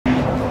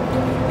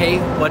Hey,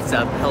 what's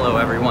up? Hello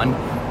everyone.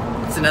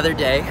 It's another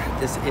day.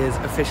 This is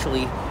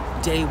officially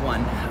day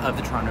one of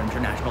the Toronto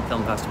International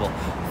Film Festival,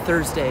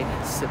 Thursday,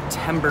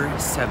 September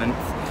 7th.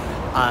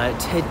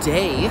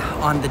 Today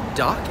on the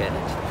docket,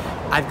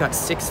 I've got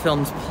 6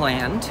 films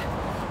planned.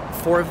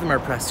 4 of them are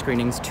press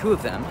screenings, 2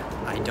 of them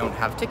I don't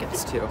have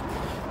tickets to.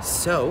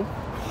 So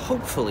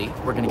hopefully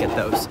we're gonna get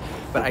those.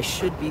 But I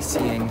should be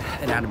seeing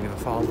Anatomy of a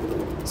Fall,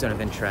 Zone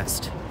of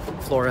Interest,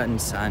 Flora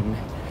and Son,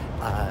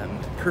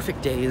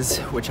 Perfect Days,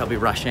 which I'll be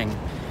rushing,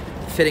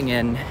 fitting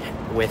in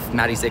with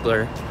Maddie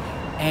Ziegler,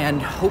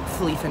 and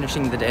hopefully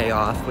finishing the day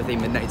off with a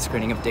midnight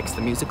screening of Dix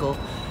the Musical.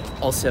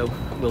 Also,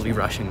 we'll be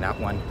rushing that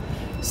one.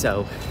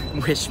 So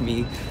wish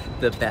me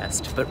the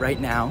best. But right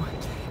now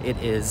it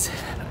is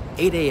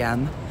 8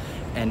 a.m.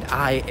 and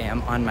I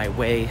am on my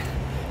way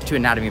to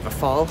Anatomy of a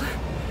Fall.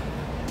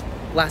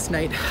 Last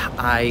night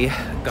I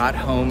got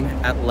home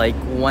at like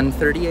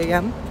 1:30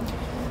 a.m.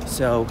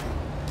 So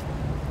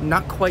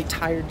not quite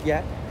tired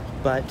yet,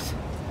 but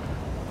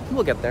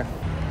we'll get there.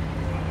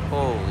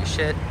 Holy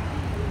shit.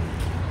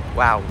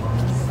 Wow.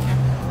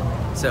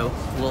 So,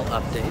 a little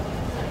update.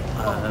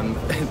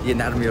 The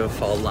Anatomy of a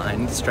Fall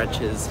line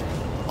stretches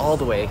all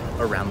the way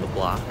around the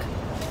block.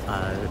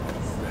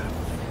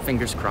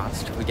 Fingers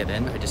crossed we get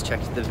in. I just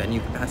checked the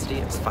venue capacity,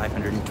 it's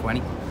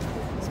 520.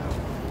 So,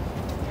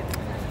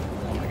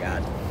 oh my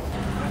god.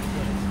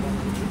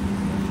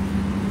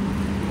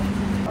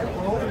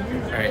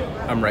 Alright,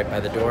 I'm right by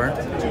the door.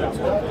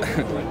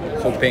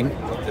 Hoping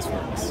this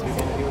works.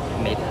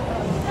 Made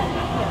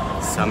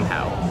it.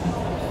 Somehow.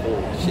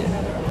 Holy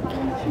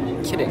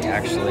shit. Kidding,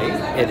 actually.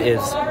 It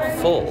is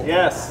full.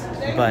 Yes.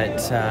 But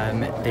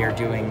they're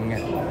doing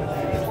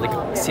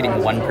like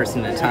seating 1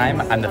 person at a time.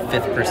 I'm the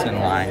 5th person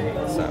in line,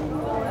 so.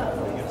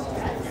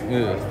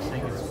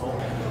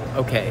 Ooh.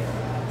 Okay,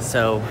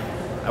 so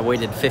I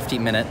waited 50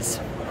 minutes,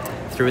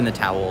 threw in the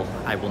towel.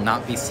 I will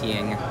not be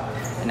seeing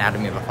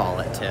Anatomy of a Fall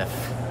at Tiff.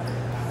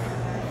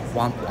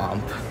 Womp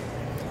womp.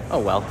 Oh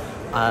well.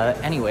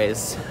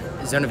 Anyways,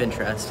 Zone of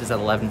Interest is at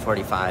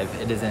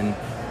 11:45. It is in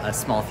a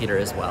small theater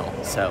as well,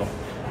 so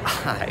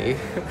I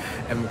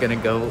am gonna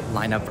go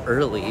line up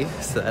early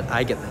so that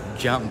I get the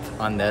jump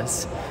on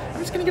this. I'm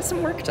just gonna get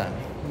some work done,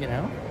 you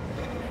know?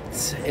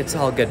 It's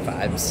all good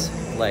vibes.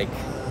 Like,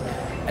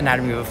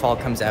 Anatomy of a Fall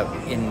comes out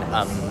in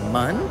a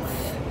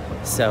month,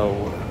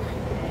 so...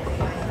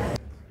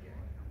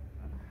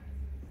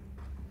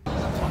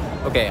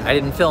 Okay, I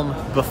didn't film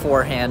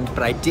beforehand,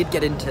 but I did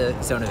get into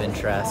Zone of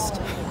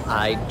Interest.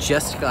 I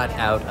just got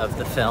out of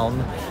the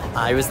film.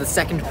 I was the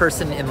 2nd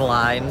person in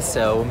line,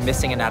 so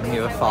missing Anatomy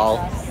of a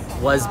Fall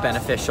was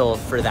beneficial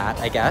for that,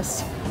 I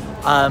guess.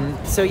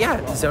 So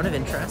yeah, Zone of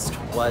Interest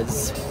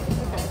was...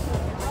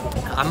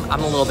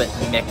 I'm a little bit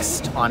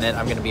mixed on it,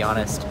 I'm gonna be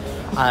honest.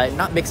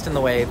 Not mixed in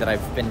the way that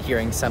I've been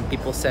hearing some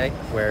people say,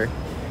 where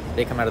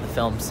they come out of the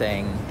film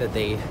saying that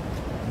they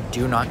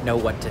do not know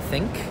what to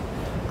think.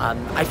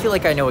 I feel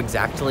like I know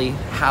exactly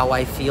how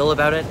I feel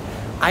about it.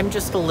 I'm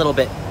just a little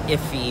bit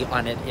iffy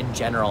on it in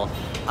general.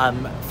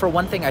 For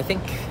one thing, I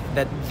think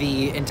that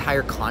the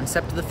entire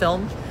concept of the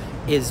film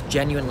is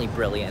genuinely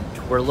brilliant.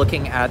 We're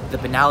looking at the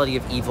banality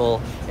of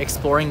evil,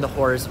 exploring the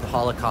horrors of the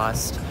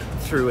Holocaust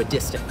through a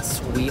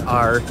distance. We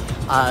are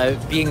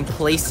being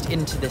placed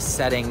into this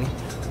setting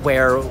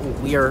where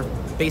we are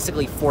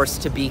basically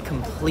forced to be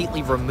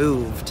completely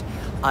removed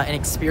and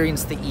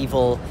experience the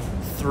evil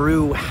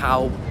through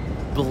how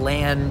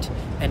bland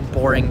and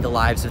boring the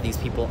lives of these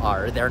people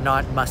are. They're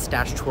not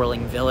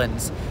mustache-twirling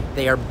villains.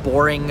 They are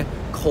boring,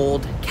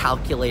 cold,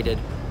 calculated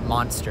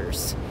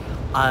monsters.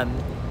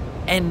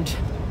 And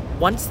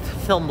once the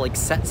film like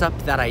sets up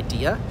that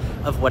idea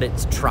of what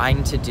it's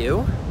trying to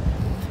do,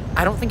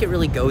 I don't think it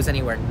really goes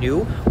anywhere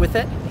new with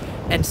it.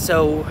 And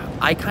so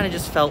I kind of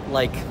just felt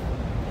like,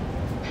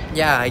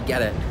 yeah, I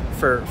get it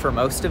for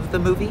most of the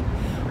movie.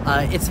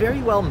 It's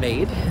very well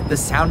made. The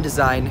sound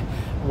design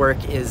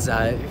work is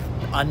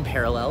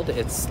unparalleled.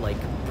 It's like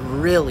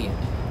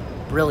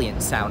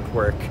brilliant sound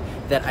work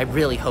that I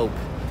really hope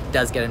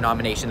does get a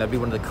nomination. That'd be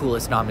one of the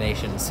coolest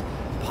nominations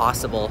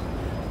possible.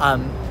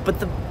 But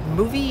the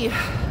movie,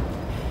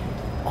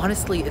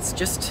 honestly, it's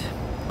just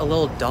a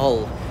little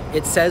dull.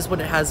 It says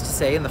what it has to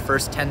say in the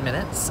first 10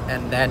 minutes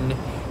and then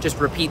just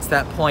repeats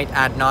that point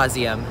ad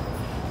nauseum.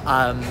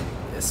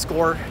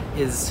 Score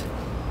is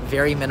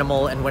very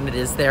minimal, and when it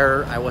is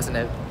there, I wasn't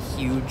a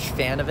huge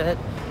fan of it.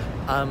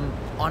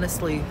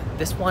 Honestly,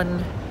 this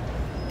one,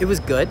 it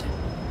was good.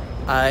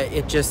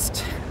 It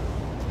just,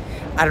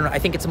 I don't know, I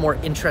think it's a more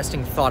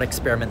interesting thought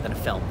experiment than a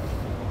film.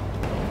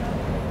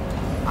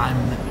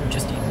 I'm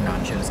just eating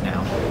nachos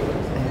now.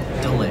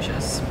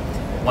 Delicious.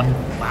 One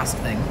last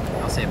thing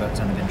I'll say about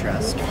Zone of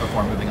Interest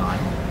before moving on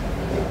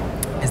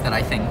is that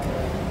I think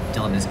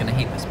Dylan is gonna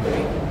hate this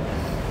movie.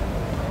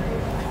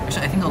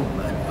 Actually, I think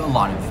a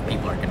lot of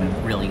people are gonna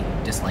really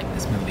dislike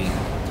this movie.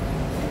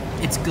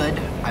 It's good,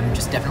 I'm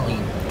just definitely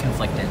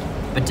conflicted,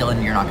 but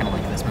Dylan, you're not gonna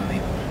like this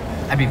movie.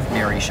 I'd be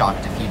very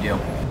shocked if you do.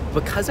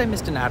 Because I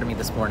missed Anatomy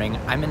this morning,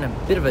 I'm in a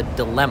bit of a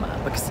dilemma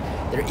because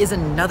there is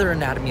another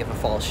Anatomy of a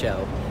Fall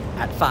show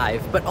at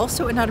 5, but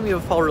also Anatomy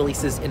of a Fall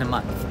releases in a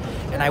month.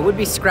 And I would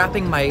be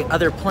scrapping my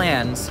other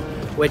plans,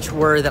 which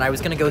were that I was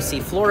going to go see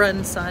Flora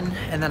and Son,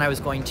 and then I was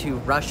going to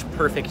rush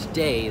Perfect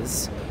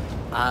Days.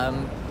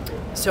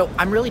 So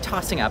I'm really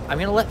tossing up. I'm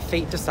going to let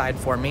fate decide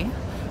for me.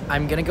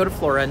 I'm going to go to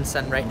Flora and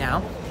Son right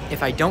now.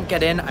 If I don't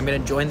get in, I'm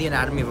going to join the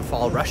Anatomy of a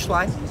Fall rush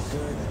line.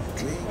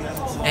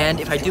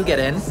 And if I do get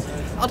in,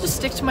 I'll just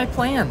stick to my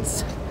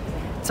plans.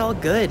 It's all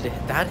good.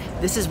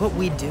 This is what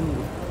we do.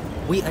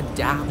 We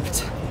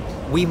adapt.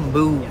 We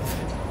move.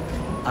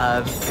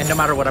 And no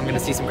matter what, I'm going to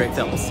see some great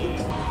films.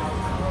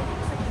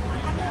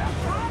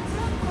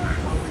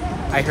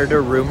 I heard a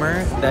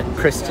rumor that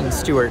Kristen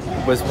Stewart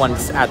was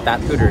once at that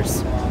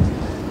Hooters.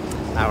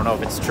 I don't know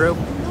if it's true.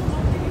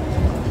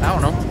 I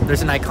don't know.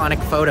 There's an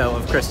iconic photo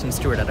of Kristen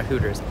Stewart at a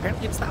Hooters.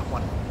 Apparently it's that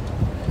one.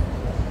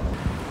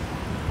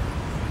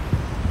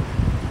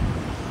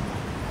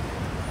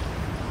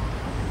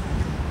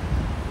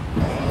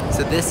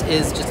 So this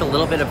is just a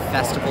little bit of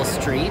Festival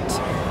Street,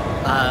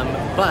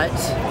 but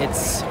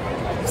it's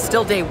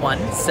still day one,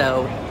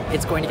 so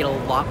it's going to get a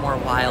lot more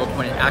wild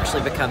when it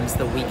actually becomes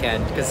the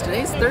weekend, because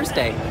today's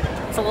Thursday.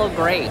 It's a little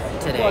gray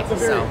today,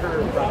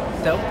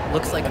 so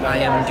looks like I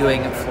am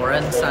doing Flora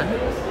and Son,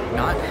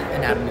 not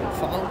Anatomy of a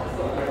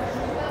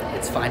Fall.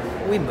 It's fine,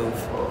 we move.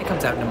 It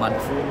comes out in a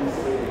month.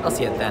 I'll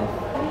see it then.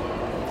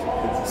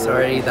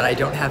 Sorry that I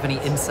don't have any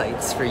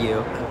insights for you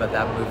about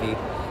that movie.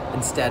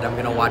 Instead, I'm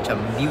gonna watch a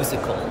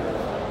musical.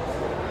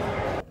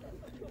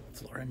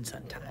 Flora and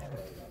Son time.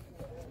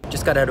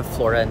 Just got out of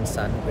Flora and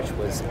Son, which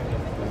was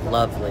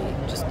lovely.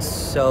 Just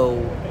so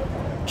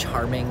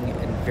charming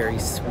and very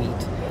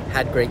sweet.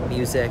 Had great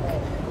music.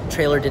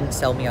 Trailer didn't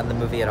sell me on the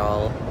movie at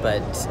all,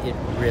 but it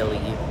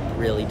really,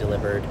 really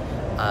delivered.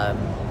 I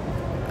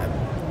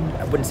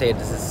wouldn't say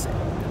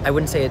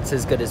it's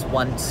as good as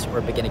Once or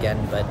Begin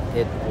Again, but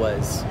it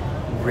was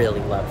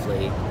really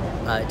lovely.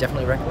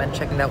 Definitely recommend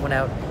checking that one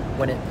out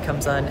when it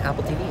comes on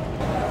Apple TV.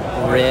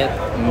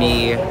 Rip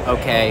me.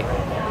 Okay,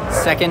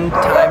 second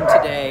time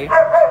today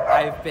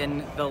I've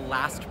been the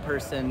last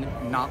person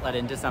not let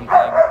into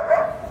something.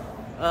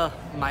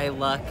 My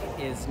luck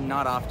is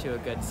not off to a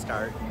good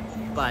start,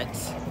 but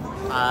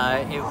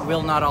it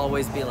will not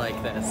always be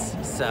like this,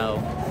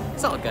 so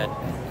it's all good.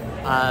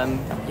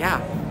 Yeah,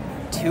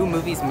 2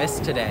 movies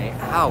missed today.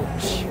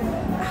 Ouch.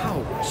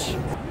 Ouch.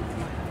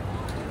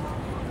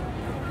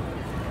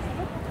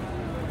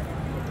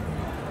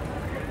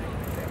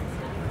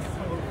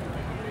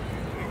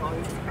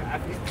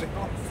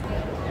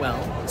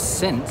 Well,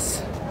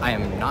 since I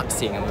am not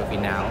seeing a movie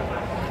now,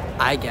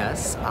 I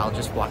guess I'll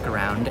just walk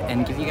around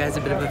and give you guys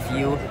a bit of a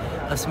view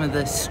of some of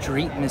the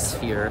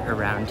street-mosphere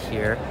around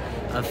here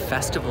of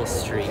Festival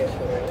Street.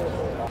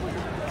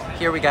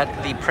 Here we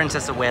got the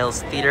Princess of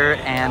Wales Theatre,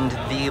 and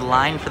the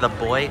line for The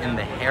Boy and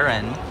the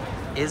Heron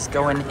is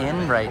going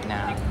in right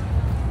now.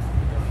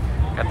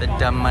 Got the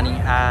Dumb Money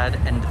ad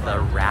and the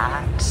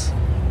rat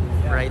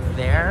right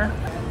there.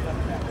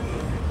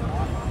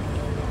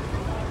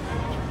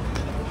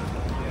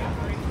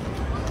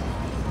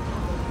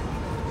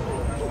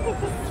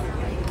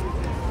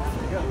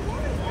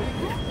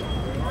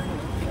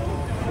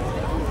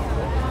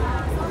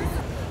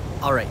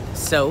 Alright,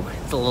 so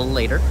it's a little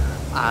later.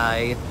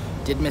 I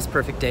did miss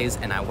Perfect Days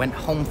and I went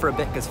home for a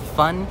bit because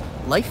fun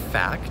life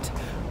fact,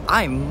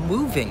 I'm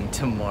moving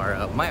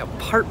tomorrow. My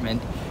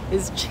apartment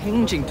is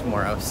changing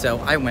tomorrow, so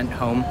I went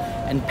home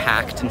and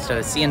packed instead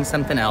of seeing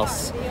something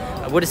else.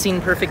 I would have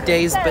seen Perfect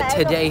Days, but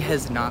today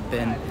has not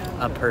been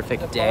a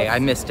perfect day. I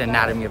missed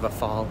Anatomy of a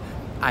Fall.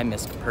 I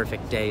missed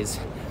Perfect Days.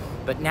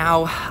 But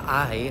now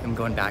I am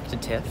going back to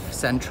Tiff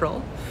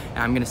Central, and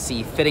I'm gonna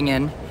see Fitting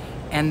In,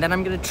 and then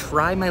I'm gonna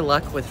try my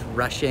luck with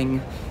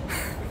rushing.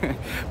 I'm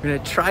gonna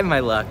try my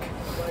luck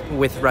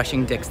with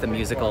rushing Dix the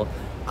Musical.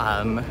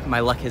 My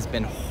luck has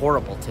been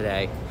horrible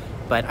today,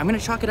 but I'm gonna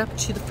chalk it up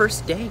to the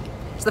first day.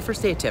 It's the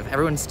first day of TIFF.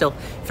 Everyone's still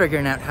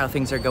figuring out how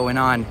things are going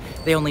on.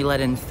 They only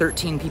let in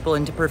 13 people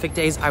into Perfect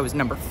Days. I was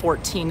number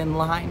 14 in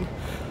line.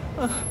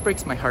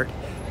 Breaks my heart,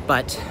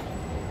 but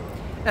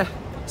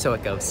so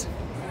it goes.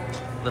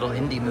 Little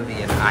indie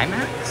movie in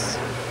IMAX?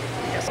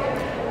 Yes.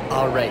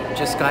 All right,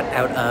 just got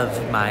out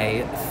of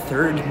my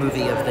third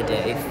movie of the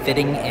day,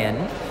 Fitting In.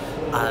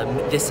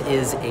 This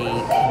is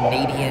a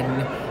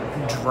Canadian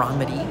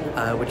dramedy,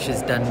 which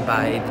is done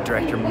by the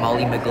director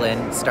Molly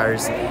McGlynn. It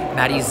stars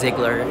Maddie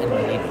Ziegler in the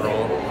lead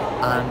role.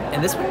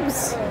 And this one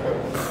was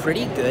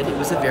pretty good. It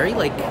was a very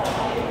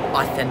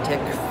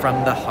authentic,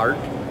 from the heart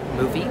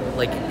movie.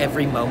 Like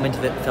every moment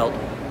of it felt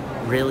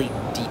really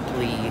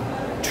deeply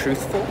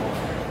truthful.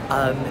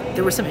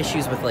 There were some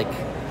issues with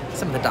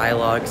some of the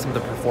dialogue, some of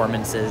the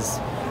performances,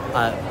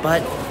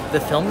 but the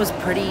film was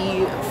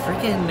pretty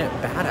freaking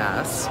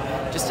badass,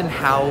 just in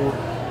how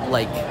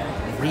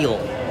real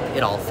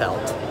it all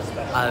felt.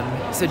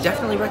 So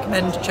definitely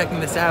recommend checking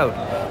this out.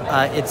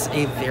 It's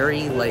a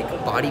very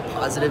body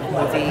positive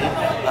movie,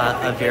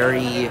 a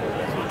very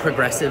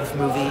progressive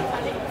movie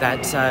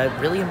that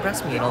really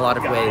impressed me in a lot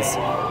of ways.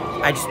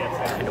 I just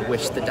kind of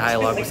wish the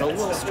dialogue was a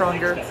little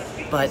stronger,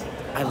 but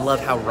I love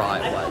how raw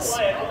it was.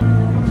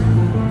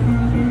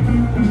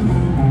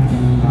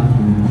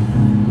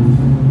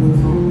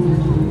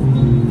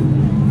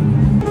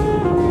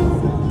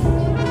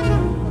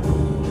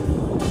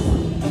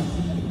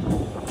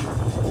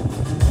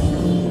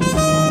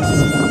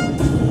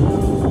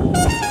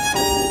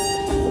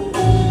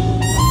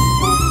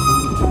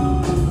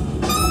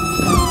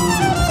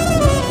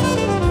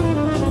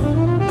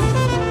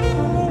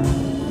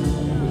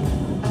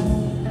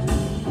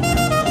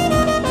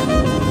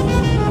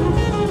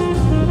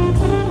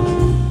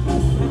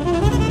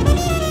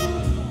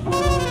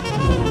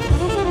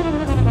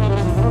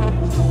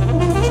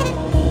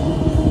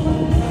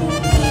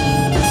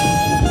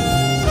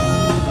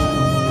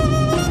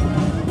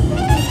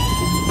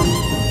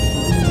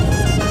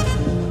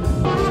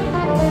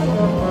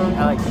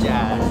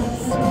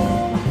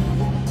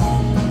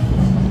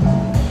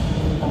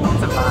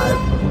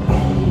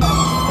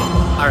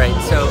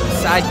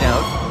 Side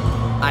note,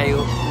 I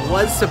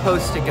was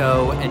supposed to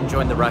go and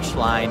join the rush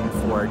line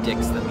for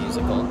Dix the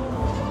Musical,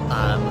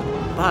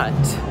 but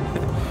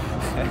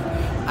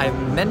I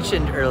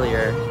mentioned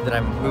earlier that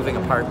I'm moving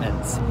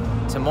apartments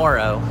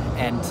tomorrow,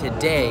 and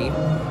today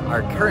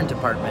our current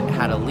apartment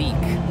had a leak,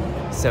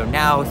 so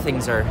now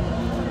things are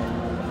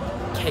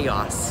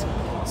chaos.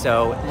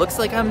 So it looks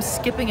like I'm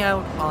skipping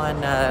out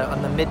on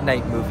the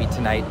midnight movie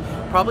tonight,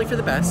 probably for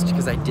the best,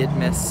 because I did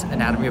miss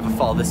Anatomy of a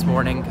Fall this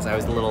morning because I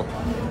was a little...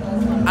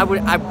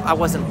 I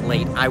wasn't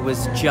late. I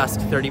was just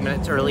 30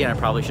 minutes early, and I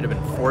probably should have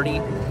been 40.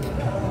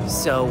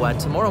 So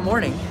tomorrow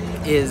morning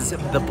is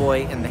The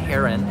Boy and the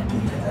Heron.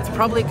 It's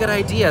probably a good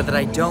idea that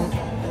I don't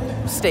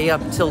stay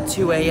up till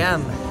 2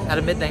 a.m. at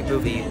a midnight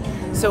movie.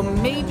 So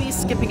maybe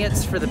skipping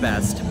it's for the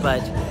best,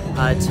 but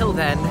till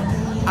then,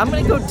 I'm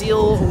gonna go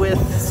deal with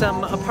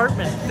some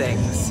apartment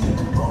things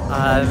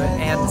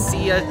and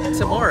see you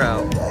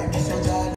tomorrow.